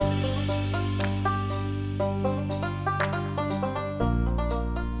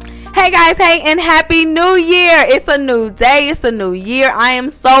Hey guys, hey, and happy new year. It's a new day, it's a new year. I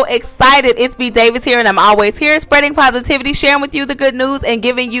am so excited. It's B Davis here, and I'm always here spreading positivity, sharing with you the good news, and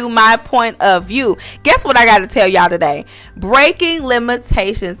giving you my point of view. Guess what I got to tell y'all today? Breaking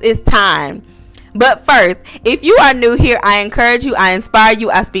limitations. It's time. But first, if you are new here, I encourage you, I inspire you,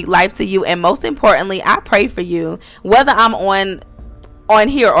 I speak life to you, and most importantly, I pray for you, whether I'm on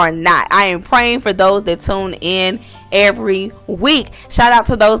here or not. I am praying for those that tune in every week. Shout out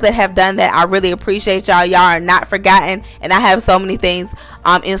to those that have done that. I really appreciate y'all. Y'all are not forgotten, and I have so many things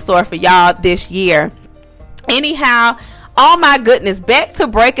in store for y'all this year. Anyhow, oh my goodness, back to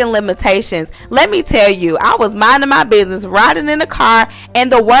breaking limitations. Let me tell you, I was minding my business, riding in the car,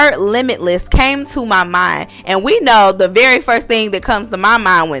 and the word limitless came to my mind. And we know the very first thing that comes to my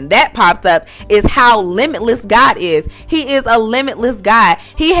mind when that popped up is how limitless God is. He is a limitless God.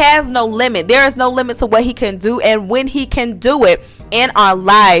 He has no limit. There is no limit to what he can do and when he can do it in our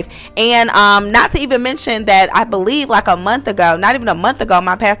life. And not to even mention that I believe like a month ago, not even a month ago,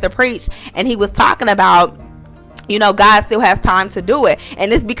 my pastor preached and he was talking about, you know, God still has time to do it.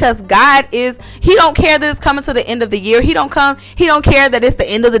 And it's because God is, he don't care that it's coming to the end of the year. He don't care that it's the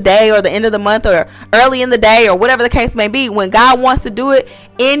end of the day or the end of the month or early in the day or whatever the case may be. When God wants to do it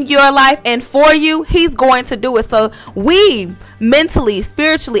in your life and for you, he's going to do it. So we mentally,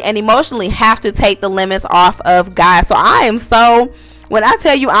 spiritually, and emotionally have to take the limits off of God. So when I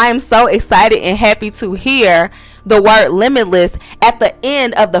tell you I am so excited and happy to hear the word limitless at the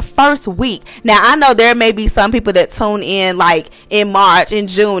end of the first week. Now, I know there may be some people that tune in like in March, in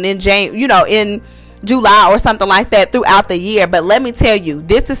June, in January, you know, in July or something like that throughout the year. But let me tell you,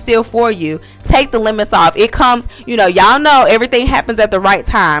 this is still for you. Take the limits off. It comes, you know, y'all know everything happens at the right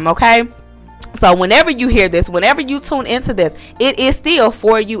time, okay? So whenever you hear this, whenever you tune into this, it is still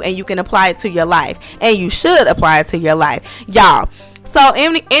for you and you can apply it to your life. And you should apply it to your life, y'all. So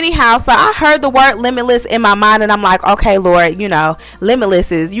anyhow, so I heard the word limitless in my mind and I'm like, okay, Lord, you know,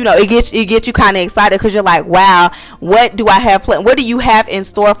 limitless is, you know, it gets you kind of excited because you're like, wow, what do I have planned? What do you have in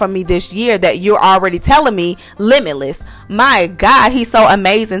store for me this year that you're already telling me limitless? My God, he's so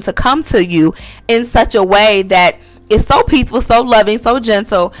amazing to come to you in such a way that it's so peaceful, so loving, so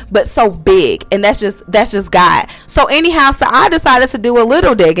gentle, but so big. And that's just God. So anyhow, so I decided to do a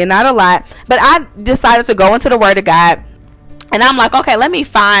little digging, not a lot, but I decided to go into the word of God. And I'm like, okay, let me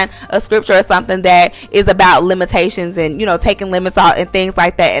find a scripture or something that is about limitations and, you know, taking limits out and things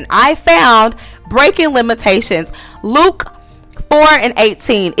like that. And I found breaking limitations. Luke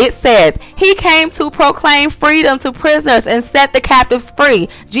 4:18, it says, he came to proclaim freedom to prisoners and set the captives free.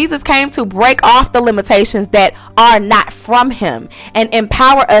 Jesus came to break off the limitations that are not from him and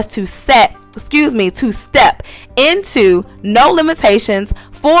empower us to step into no limitations,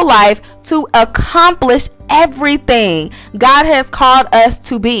 full life, to accomplish everything God has called us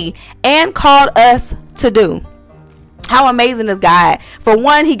to be and called us to do. How amazing is God? For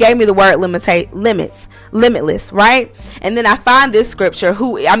one, he gave me the word limitless, right? And then I find this scripture,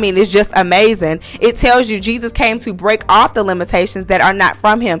 it's just amazing. It tells you Jesus came to break off the limitations that are not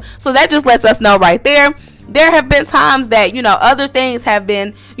from him. So that just lets us know right there. There have been times that, you know, other things have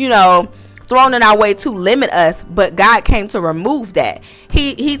been, you know, thrown in our way to limit us, but God came to remove that.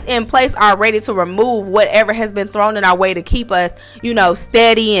 He's in place already to remove whatever has been thrown in our way to keep us, you know,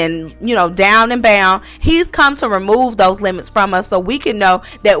 steady and, you know, down and bound. He's come to remove those limits from us so we can know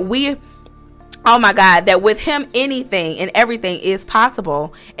that oh my God, that with him anything and everything is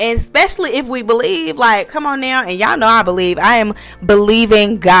possible. And especially if we believe, like, come on now, and y'all know I am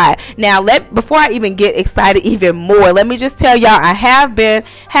believing God. Now, before I even get excited even more, let me just tell y'all, I have been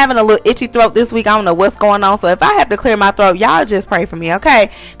having a little itchy throat this week. I don't know what's going on, so if I have to clear my throat, y'all just pray for me, okay?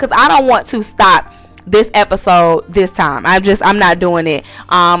 Because I don't want to stop this episode this time. I'm not doing it.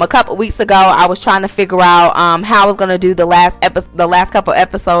 A couple weeks ago I was trying to figure out how I was going to do the last couple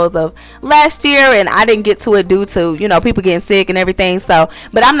episodes of last year, and I didn't get to it due to, you know, people getting sick and everything. So,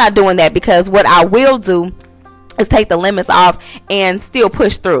 but I'm not doing that, because what I will do is take the limits off and still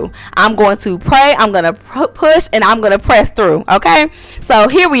push through. I'm going to pray, I'm going to push, and I'm going to press through, okay? So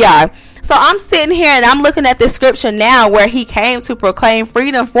here we are. So I'm sitting here and I'm looking at this scripture now where he came to proclaim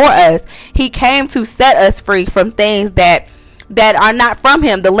freedom for us. He came to set us free from things that are not from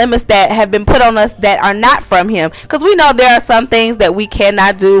him, the limits that have been put on us that are not from him. Because we know there are some things that we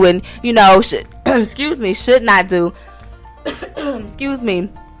cannot do and, you know, should not do. Excuse me.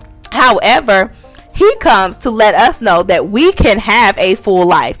 However, he comes to let us know that we can have a full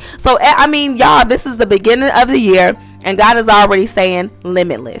life. So, I mean, y'all, this is the beginning of the year and God is already saying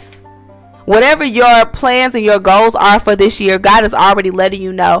limitless. Whatever your plans and your goals are for this year, God is already letting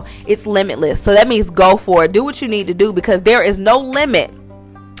you know it's limitless. So that means go for it. Do what you need to do, because there is no limit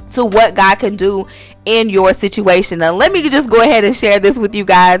to what God can do in your situation. Now, let me just go ahead and share this with you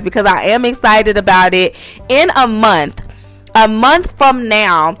guys because I am excited about it. In a month from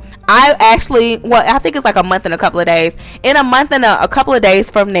now, I think it's like a month and a couple of days. In a month and a couple of days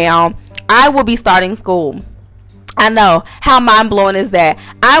from now, I will be starting school. I know, how mind-blowing is that?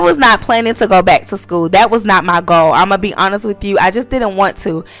 I was not planning to go back to school. That was not my goal. I'm gonna be honest with you. I just didn't want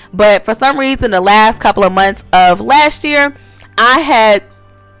to. But for some reason, the last couple of months of last year, I had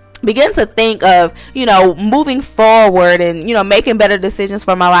began to think of, moving forward and, making better decisions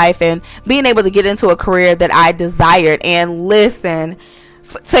for my life and being able to get into a career that I desired. And listen,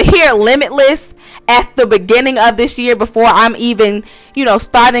 to hear Limitless at the beginning of this year before I'm even,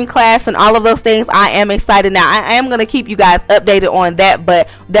 starting class and all of those things, I am excited. Now, I am going to keep you guys updated on that, but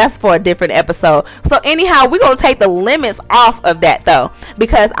that's for a different episode. So anyhow, we're going to take the limits off of that though,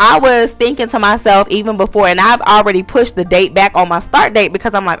 because I was thinking to myself even before, and I've already pushed the date back on my start date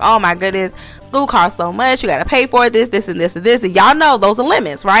because I'm like, oh my goodness, school costs so much. You got to pay for this, and this, and this. And y'all know those are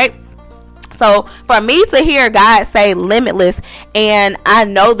limits, right? So for me to hear God say limitless, and I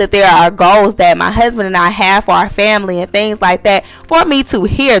know that there are goals that my husband and I have for our family and things like that, for me to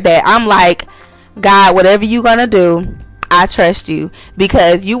hear that, I'm like, God, whatever you're gonna do, I trust you,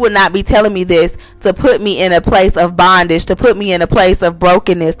 because you would not be telling me this to put me in a place of bondage, to put me in a place of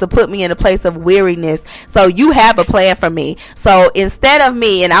brokenness, to put me in a place of weariness. So you have a plan for me. So instead of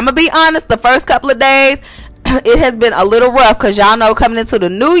me, and I'm gonna be honest, the first couple of days it has been a little rough because y'all know coming into the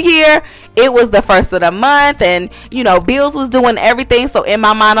new year, it was the first of the month, and bills was doing everything. So in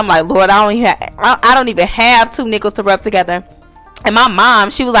my mind, I'm like, Lord, I don't even have two nickels to rub together. And my mom,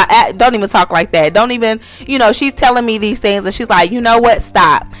 she was like, don't even talk like that. Don't even, she's telling me these things, and she's like, you know what,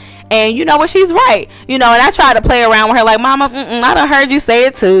 stop. And you know what, she's right. And I try to play around with her like, Mama, I done heard you say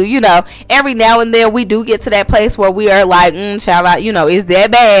it too. Every now and then we do get to that place where we are like, child, is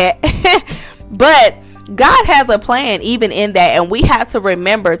that bad? But God has a plan even in that, and we have to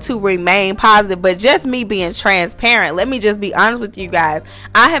remember to remain positive. But just me being transparent, let me just be honest with you guys.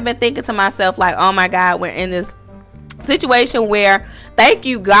 I have been thinking to myself like, oh my God, we're in this situation where, thank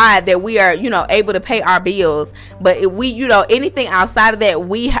you God that we are able to pay our bills, but if we anything outside of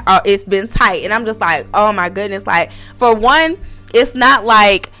that, it's been tight. And I'm just like, oh my goodness, like, for one, it's not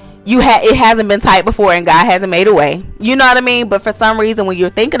like it hasn't been tight before and God hasn't made a way, you know what I mean? But for some reason, when you're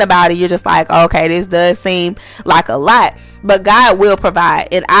thinking about it, you're just like, okay, this does seem like a lot, but God will provide,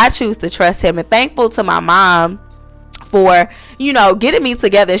 and I choose to trust him. And thankful to my mom for getting me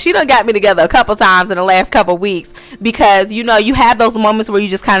together. She done got me together a couple times in the last couple weeks, because you have those moments where you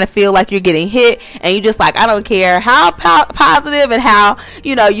just kind of feel like you're getting hit, and you just like, I don't care how positive and how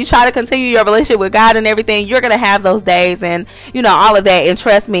you try to continue your relationship with God and everything, you're gonna have those days, and all of that. And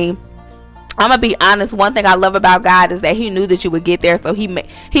trust me, I'm gonna be honest, one thing I love about God is that he knew that you would get there. So he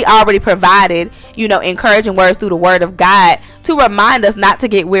already provided encouraging words through the word of God to remind us not to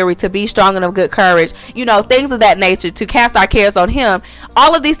get weary, to be strong and of good courage, things of that nature, to cast our cares on him.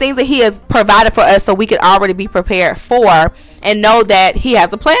 All of these things that he has provided for us, so we could already be prepared for and know that he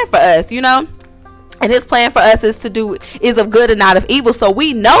has a plan for us, and his plan for us is of good and not of evil. So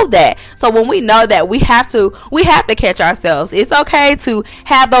we know that. So when we know that, we have to catch ourselves. It's okay to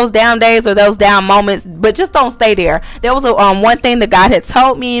have those down days or those down moments, but just don't stay there. There was one thing that God had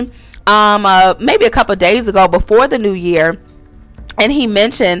told me maybe a couple of days ago before the new year. And he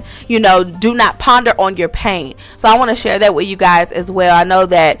mentioned, do not ponder on your pain. So I want to share that with you guys as well. I know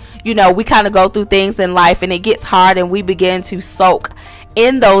that, we kind of go through things in life and it gets hard, and we begin to soak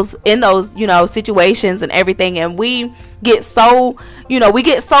in those situations and everything. And we get so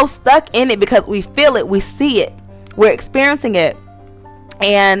stuck in it because we feel it, we see it, we're experiencing it.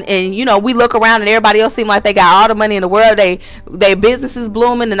 And we look around and everybody else seem like they got all the money in the world. They business is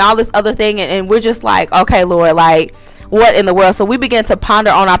blooming and all this other thing. And we're just like, okay, Lord, like, what in the world? So we begin to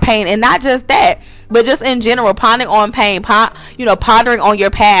ponder on our pain, and not just that, but just in general, pondering on pain, pondering on your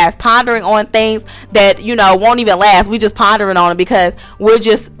past, pondering on things that, won't even last. We just pondering on it because we're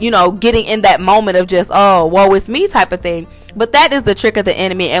just, getting in that moment of just, oh, woe is me type of thing. But that is the trick of the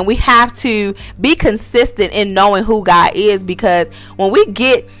enemy, and we have to be consistent in knowing who God is, because when we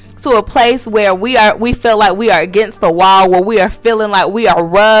get to a place where we feel like we are against the wall, where we are feeling like we are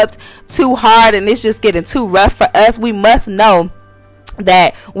rubbed too hard and it's just getting too rough for us, we must know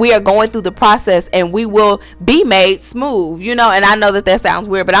that we are going through the process and we will be made smooth, and I know that sounds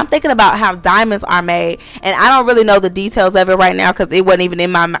weird, but I'm thinking about how diamonds are made, and I don't really know the details of it right now because it wasn't even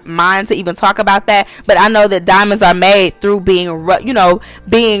in my mind to even talk about that. But I know that diamonds are made through being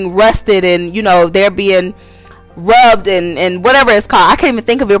rusted, and they're being rubbed and whatever it's called. I can't even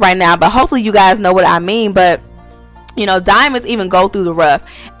think of it right now, but hopefully you guys know what I mean. But You know, diamonds even go through the rough.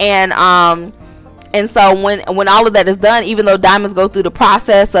 And so when all of that is done, even though diamonds go through the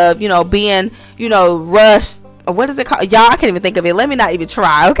process of, you know, being, you know, rushed, or what is it called? Y'all, I can't even think of it. Let me not even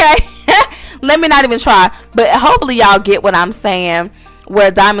try, okay? Let me not even try. But hopefully y'all get what I'm saying, where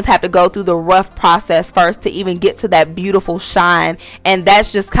diamonds have to go through the rough process first to even get to that beautiful shine. And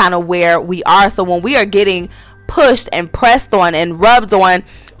that's just kind of where we are. So when we are getting pushed and pressed on and rubbed on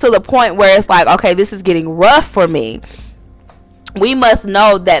to the point where it's like, okay, this is getting rough for me, we must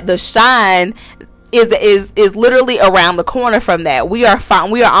know that the shine is literally around the corner from that. We are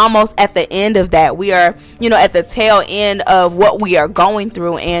fine. We are almost at the end of that. We are, you know, at the tail end of what we are going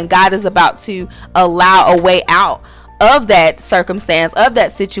through, and God is about to allow a way out of that circumstance, of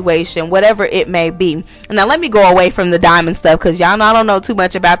that situation, whatever it may be. Now let me go away from the diamond stuff, because y'all know I don't know too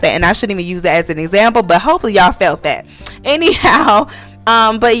much about that, and I shouldn't even use that as an example, but hopefully y'all felt that. Anyhow,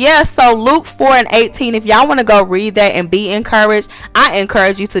 but yeah, so Luke 4:18, if y'all want to go read that and be encouraged, I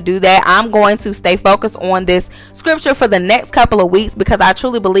encourage you to do that. I'm going to stay focused on this scripture for the next couple of weeks, because I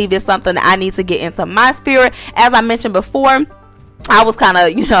truly believe it's something that I need to get into my spirit. As I mentioned before, I was kind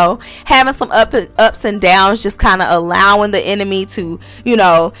of, you know, having some ups and downs, just kind of allowing the enemy to, you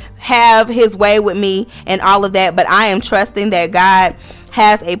know, have his way with me and all of that. But I am trusting that God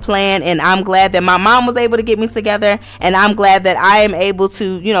has a plan, and I'm glad that my mom was able to get me together, and I'm glad that I am able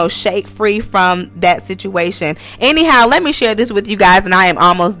to, you know, shake free from that situation. Anyhow, let me share this with you guys, and I am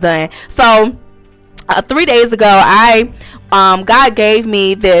almost done. So 3 days ago, God gave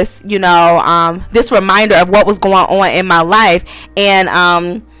me this, you know, this reminder of what was going on in my life,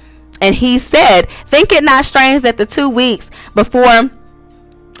 and he said, "Think it not strange that the 2 weeks before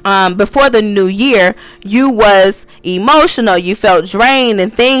the new year, you was emotional, you felt drained,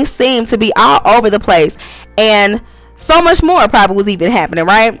 and things seemed to be all over the place, and so much more probably was even happening,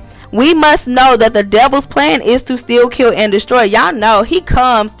 right? We must know that the devil's plan is to steal, kill, and destroy." Y'all know he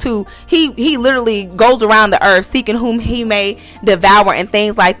comes to, he literally goes around the earth seeking whom he may devour and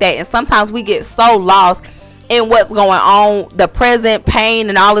things like that. And sometimes we get so lost in what's going on, the present pain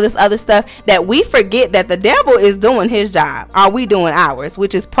and all of this other stuff, that we forget that the devil is doing his job. Are we doing ours?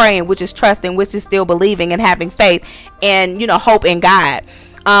 Which is praying, which is trusting, which is still believing and having faith and, you know, hope in God.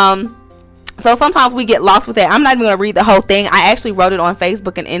 So sometimes we get lost with that. I'm not even going to read the whole thing. I actually wrote it on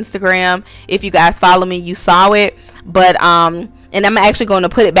Facebook and Instagram. If you guys follow me, you saw it. But and I'm actually going to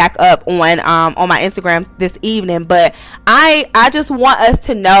put it back up on my Instagram this evening. But I just want us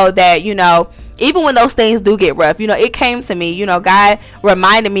to know that, you know, even when those things do get rough, you know, it came to me, you know, God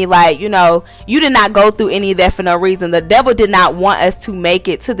reminded me, like, you know, you did not go through any of that for no reason. The devil did not want us to make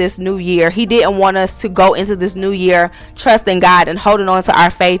it to this new year. He didn't want us to go into this new year trusting God and holding on to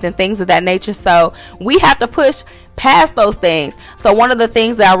our faith and things of that nature. So we have to push past those things. So one of the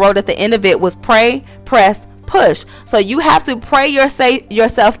things that I wrote at the end of it was pray, press, push. So you have to pray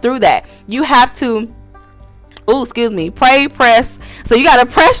yourself through that. You have to pray, press. So you got to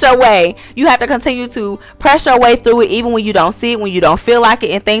press your way. You have to continue to press your way through it, even when you don't see it, when you don't feel like it,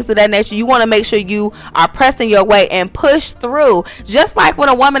 and things of that nature. You want to make sure you are pressing your way and push through. Just like when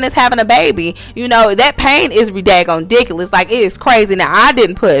a woman is having a baby, you know, that pain is ridiculous. Like, it is crazy. Now, I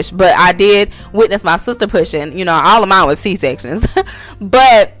didn't push, but I did witness my sister pushing. You know, all of mine was C-sections.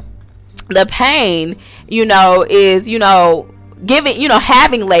 But the pain, you know, is, you know,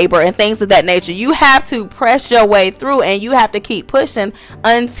 having labor and things of that nature. You have to press your way through, and you have to keep pushing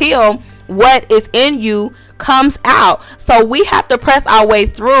until what is in you comes out. So we have to press our way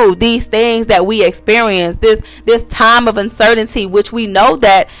through these things that we experience, this time of uncertainty, which we know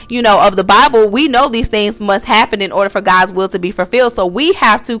that, you know, of the Bible, we know these things must happen in order for God's will to be fulfilled. So we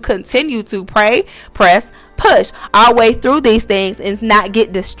have to continue to pray, press, push our way through these things and not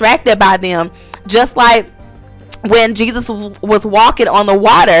get distracted by them. Just like when Jesus was walking on the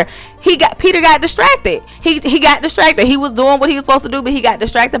water, Peter got distracted. He got distracted. He was doing what he was supposed to do, but he got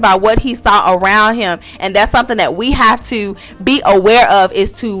distracted by what he saw around him. And that's something that we have to be aware of,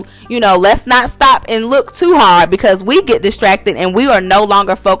 is to, you know, let's not stop and look too hard, because we get distracted and we are no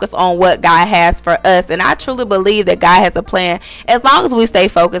longer focused on what God has for us. And I truly believe that God has a plan. As long as we stay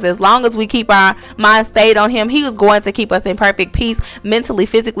focused, as long as we keep our mind stayed on him, he is going to keep us in perfect peace, mentally,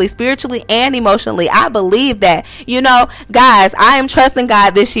 physically, spiritually, and emotionally. I believe that. You know, guys, I am trusting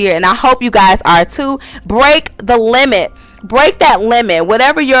God this year, and I hope you guys are too. Break the limit. Break that limit.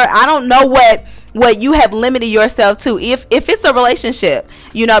 Whatever I don't know what you have limited yourself to. If it's a relationship,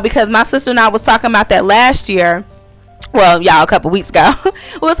 you know, because my sister and I was talking about that last year. Well, y'all, a couple weeks ago.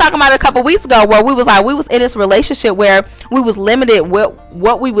 We was talking about it a couple weeks ago, where we was in this relationship where we was limited with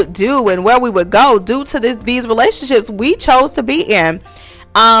what we would do and where we would go due to these relationships we chose to be in.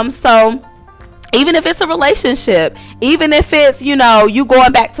 So Even if it's a relationship, even if it's, you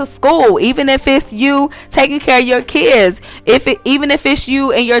going back to school, even if it's you taking care of your kids, even if it's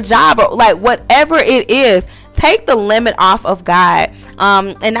you and your job, or like whatever it is, take the limit off of God.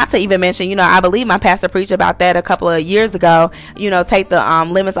 And not to even mention, I believe my pastor preached about that a couple of years ago, take the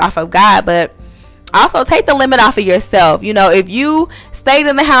limits off of God, but also take the limit off of yourself. If you stayed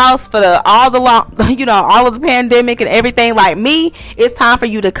in the house for all of the pandemic and everything like me, it's time for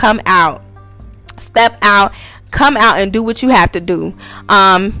you to come out. Step out, come out and do what you have to do.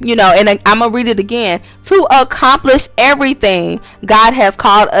 And I'm gonna read it again. To accomplish everything God has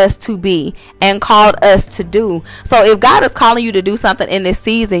called us to be and called us to do. So if God is calling you to do something in this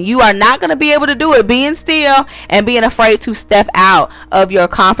season, you are not going to be able to do it being still and being afraid to step out of your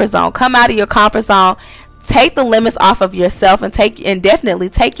comfort zone. Come out of your comfort zone. Take the limits off of yourself and definitely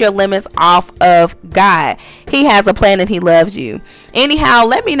take your limits off of God. He has a plan and he loves you. Anyhow,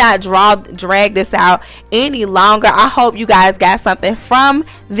 let me not drag this out any longer. I hope you guys got something from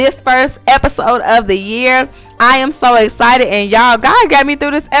this first episode of the year. I am so excited, and y'all, God got me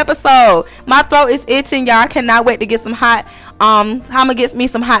through this episode. My throat is itching, y'all. I cannot wait to get some hot I'm gonna get me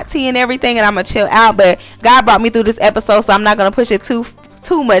some hot tea and everything, and I'm gonna chill out. But God brought me through this episode, so I'm not gonna push it too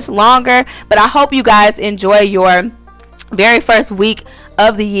much longer. But I hope you guys enjoy your very first week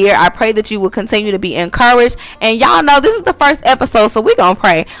of the year. I pray that you will continue to be encouraged, and y'all know this is the first episode, so we're gonna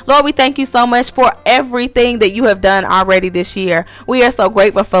pray. Lord, we thank you so much for everything that you have done already this year. We are so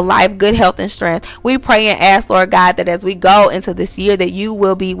grateful for life, good health, and strength. We pray and ask, Lord God, that as we go into this year, that you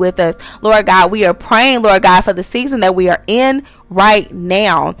will be with us. Lord God, we are praying, Lord God, for the season that we are in right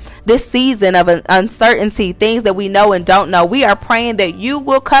now, this season of uncertainty, things that we know and don't know. We are praying that you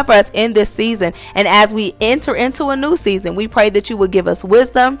will cover us in this season, and as we enter into a new season, we pray that you will give us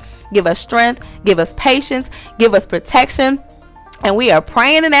wisdom, give us strength, give us patience, give us protection. And we are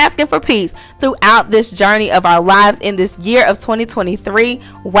praying and asking for peace throughout this journey of our lives in this year of 2023.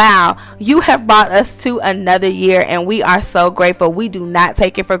 Wow, you have brought us to another year, and we are so grateful. We do not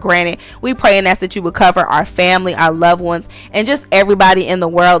take it for granted. We pray and ask that you would cover our family, our loved ones, and just everybody in the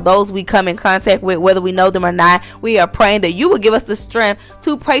world, those we come in contact with, whether we know them or not. We are praying that you will give us the strength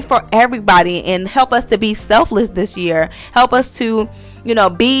to pray for everybody and help us to be selfless this year. Help us to,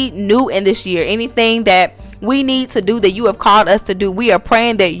 be new in this year. Anything that we need to do that you have called us to do, we are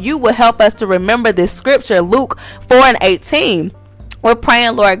praying that you will help us to remember this scripture, Luke 4:18. We're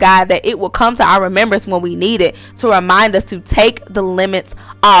praying, Lord God, that it will come to our remembrance when we need it, to remind us to take the limits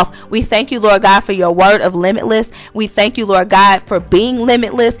off. We thank you, Lord God, for your word of limitless. We thank you, Lord God, for being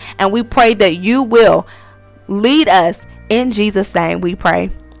limitless, and we pray that you will lead us. In Jesus' name we pray.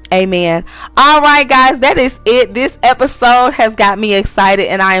 Amen. All right, guys, that is it. This episode has got me excited,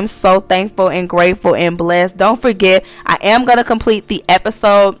 and I am so thankful and grateful and blessed. Don't forget, I am going to complete the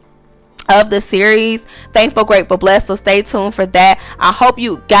episode of the series, Thankful, Grateful, Blessed, so stay tuned for that. I hope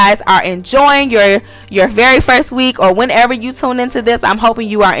you guys are enjoying your very first week, or whenever you tune into this. I'm hoping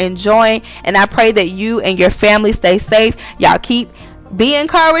you are enjoying, and I pray that you and your family stay safe. Y'all be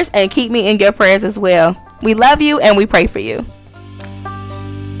encouraged, and keep me in your prayers as well. We love you, and we pray for you.